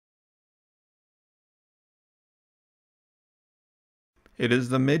It is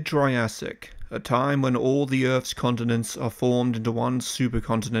the mid-Triassic, a time when all the Earth's continents are formed into one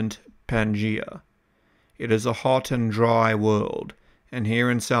supercontinent, Pangaea. It is a hot and dry world, and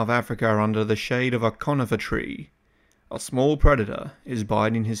here in South Africa under the shade of a conifer tree, a small predator is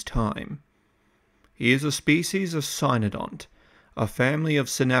biding his time. He is a species of cynodont, a family of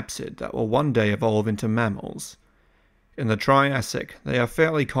synapsid that will one day evolve into mammals. In the Triassic, they are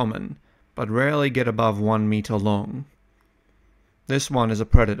fairly common, but rarely get above 1 meter long. This one is a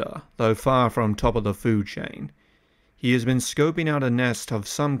predator, though far from top of the food chain. He has been scoping out a nest of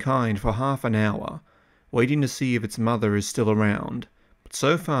some kind for half an hour, waiting to see if its mother is still around, but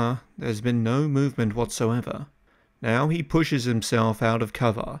so far there's been no movement whatsoever. Now he pushes himself out of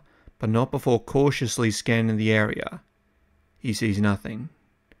cover, but not before cautiously scanning the area. He sees nothing.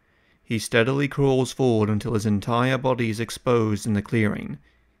 He steadily crawls forward until his entire body is exposed in the clearing.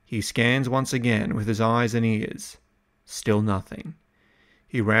 He scans once again with his eyes and ears. Still nothing.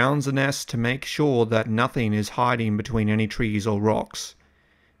 He rounds the nest to make sure that nothing is hiding between any trees or rocks,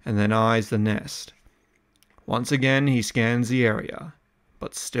 and then eyes the nest. Once again he scans the area,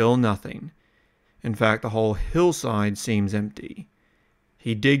 but still nothing. In fact, the whole hillside seems empty.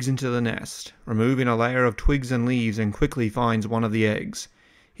 He digs into the nest, removing a layer of twigs and leaves, and quickly finds one of the eggs.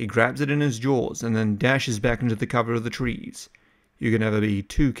 He grabs it in his jaws and then dashes back into the cover of the trees. You can never be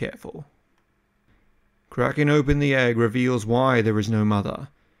too careful. Cracking open the egg reveals why there is no mother.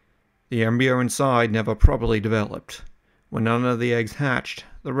 The embryo inside never properly developed. When none of the eggs hatched,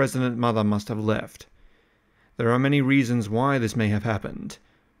 the resident mother must have left. There are many reasons why this may have happened,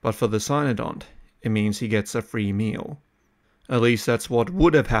 but for the cynodont, it means he gets a free meal. At least that's what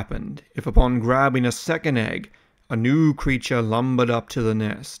would have happened if upon grabbing a second egg, a new creature lumbered up to the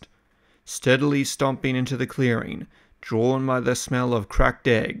nest, steadily stomping into the clearing, drawn by the smell of cracked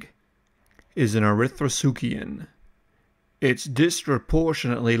egg, is an erythrosuchian. Its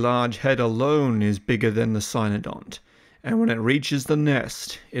disproportionately large head alone is bigger than the cynodont, and when it reaches the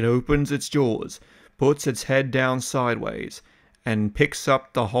nest, it opens its jaws, puts its head down sideways, and picks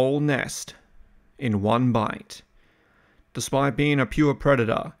up the whole nest in one bite. Despite being a pure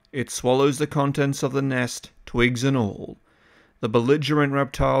predator, it swallows the contents of the nest, twigs and all. The belligerent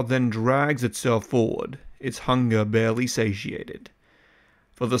reptile then drags itself forward, its hunger barely satiated.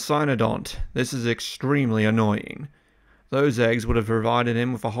 For the cynodont, this is extremely annoying. Those eggs would have provided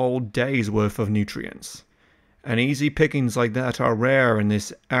him with a whole day's worth of nutrients. And easy pickings like that are rare in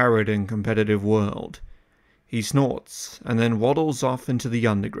this arid and competitive world. He snorts, and then waddles off into the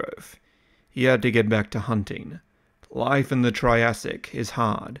undergrowth. He had to get back to hunting. Life in the Triassic is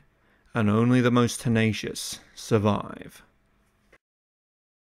hard, and only the most tenacious survive.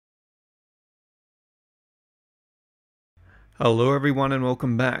 Hello everyone and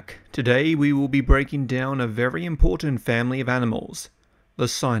welcome back. Today we will be breaking down a very important family of animals, the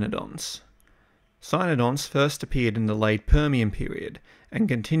cynodonts. Cynodonts first appeared in the late Permian period and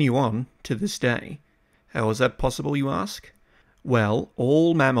continue on to this day. How is that possible, you ask? Well,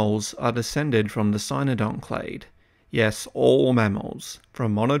 all mammals are descended from the cynodont clade. Yes, all mammals,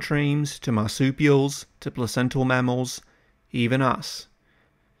 from monotremes to marsupials to placental mammals, even us.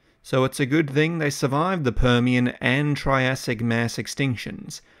 So it's a good thing they survived the Permian and Triassic mass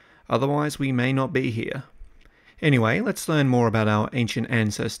extinctions, otherwise we may not be here. Anyway, let's learn more about our ancient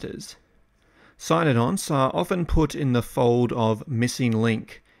ancestors. Cynodonts are often put in the fold of missing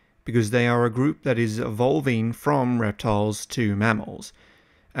link, because they are a group that is evolving from reptiles to mammals,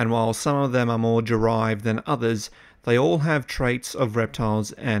 and while some of them are more derived than others, they all have traits of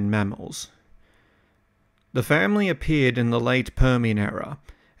reptiles and mammals. The family appeared in the late Permian era,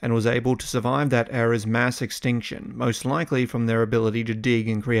 and was able to survive that era's mass extinction, most likely from their ability to dig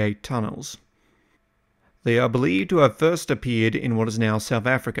and create tunnels. They are believed to have first appeared in what is now South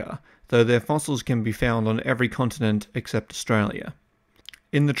Africa, though their fossils can be found on every continent except Australia.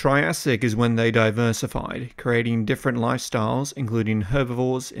 In the Triassic is when they diversified, creating different lifestyles including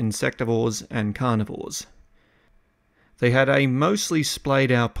herbivores, insectivores, and carnivores. They had a mostly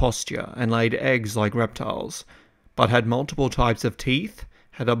splayed out posture and laid eggs like reptiles, but had multiple types of teeth,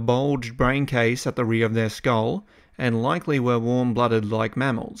 had a bulged brain case at the rear of their skull, and likely were warm-blooded like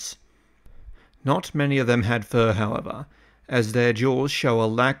mammals. Not many of them had fur, however, as their jaws show a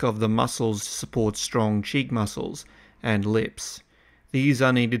lack of the muscles to support strong cheek muscles and lips. These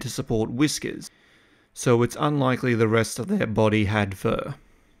are needed to support whiskers, so it's unlikely the rest of their body had fur.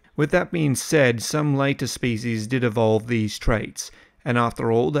 With that being said, some later species did evolve these traits, and after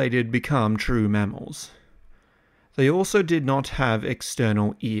all they did become true mammals. They also did not have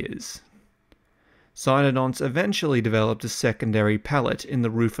external ears. Cynodonts eventually developed a secondary palate in the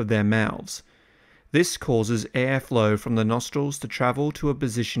roof of their mouths. This causes airflow from the nostrils to travel to a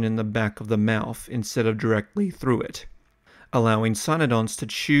position in the back of the mouth instead of directly through it, allowing cynodonts to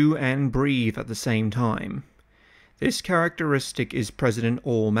chew and breathe at the same time. This characteristic is present in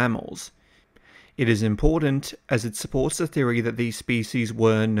all mammals. It is important as it supports the theory that these species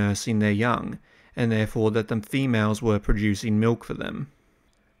were nursing their young, and therefore that the females were producing milk for them.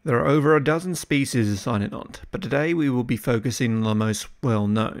 There are over a dozen species of cynodont, but today we will be focusing on the most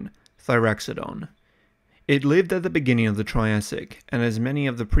well-known, Thyraxodon. It lived at the beginning of the Triassic, and has many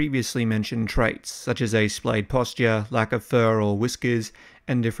of the previously mentioned traits, such as a splayed posture, lack of fur or whiskers,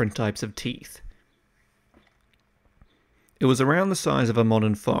 and different types of teeth. It was around the size of a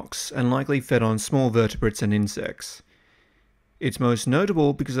modern fox, and likely fed on small vertebrates and insects. It's most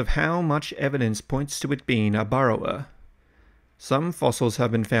notable because of how much evidence points to it being a burrower. Some fossils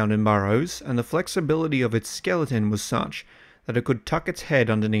have been found in burrows, and the flexibility of its skeleton was such that it could tuck its head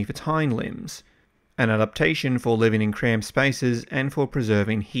underneath its hind limbs, an adaptation for living in cramped spaces and for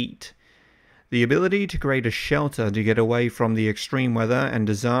preserving heat. The ability to create a shelter to get away from the extreme weather and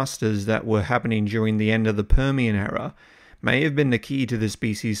disasters that were happening during the end of the Permian era may have been the key to the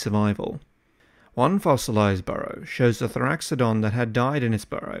species' survival. One fossilized burrow shows a Thyraxodon that had died in its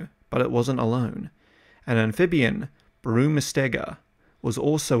burrow, but it wasn't alone. An amphibian, Brumistega, was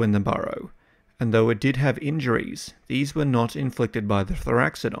also in the burrow, and though it did have injuries, these were not inflicted by the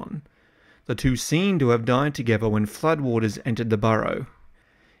Thyraxodon. The two seem to have died together when floodwaters entered the burrow.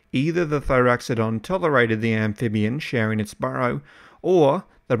 Either the Thyraxodon tolerated the amphibian sharing its burrow, or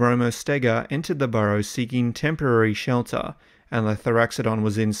the Brumistega entered the burrow seeking temporary shelter, and the Thyraxodon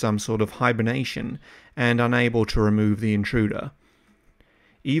was in some sort of hibernation and unable to remove the intruder.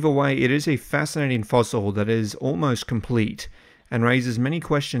 Either way, it is a fascinating fossil that is almost complete, and raises many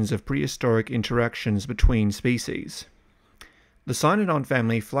questions of prehistoric interactions between species. The Cynodont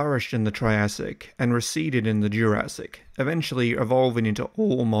family flourished in the Triassic and receded in the Jurassic, eventually evolving into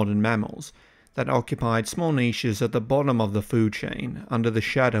all modern mammals that occupied small niches at the bottom of the food chain under the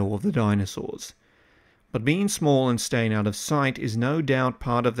shadow of the dinosaurs. But being small and staying out of sight is no doubt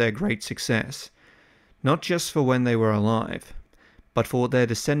part of their great success, not just for when they were alive, but for their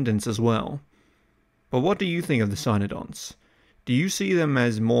descendants as well. But what do you think of the cynodonts? Do you see them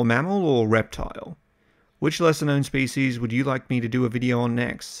as more mammal or reptile? Which lesser known species would you like me to do a video on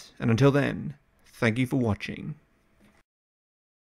next? And until then, thank you for watching.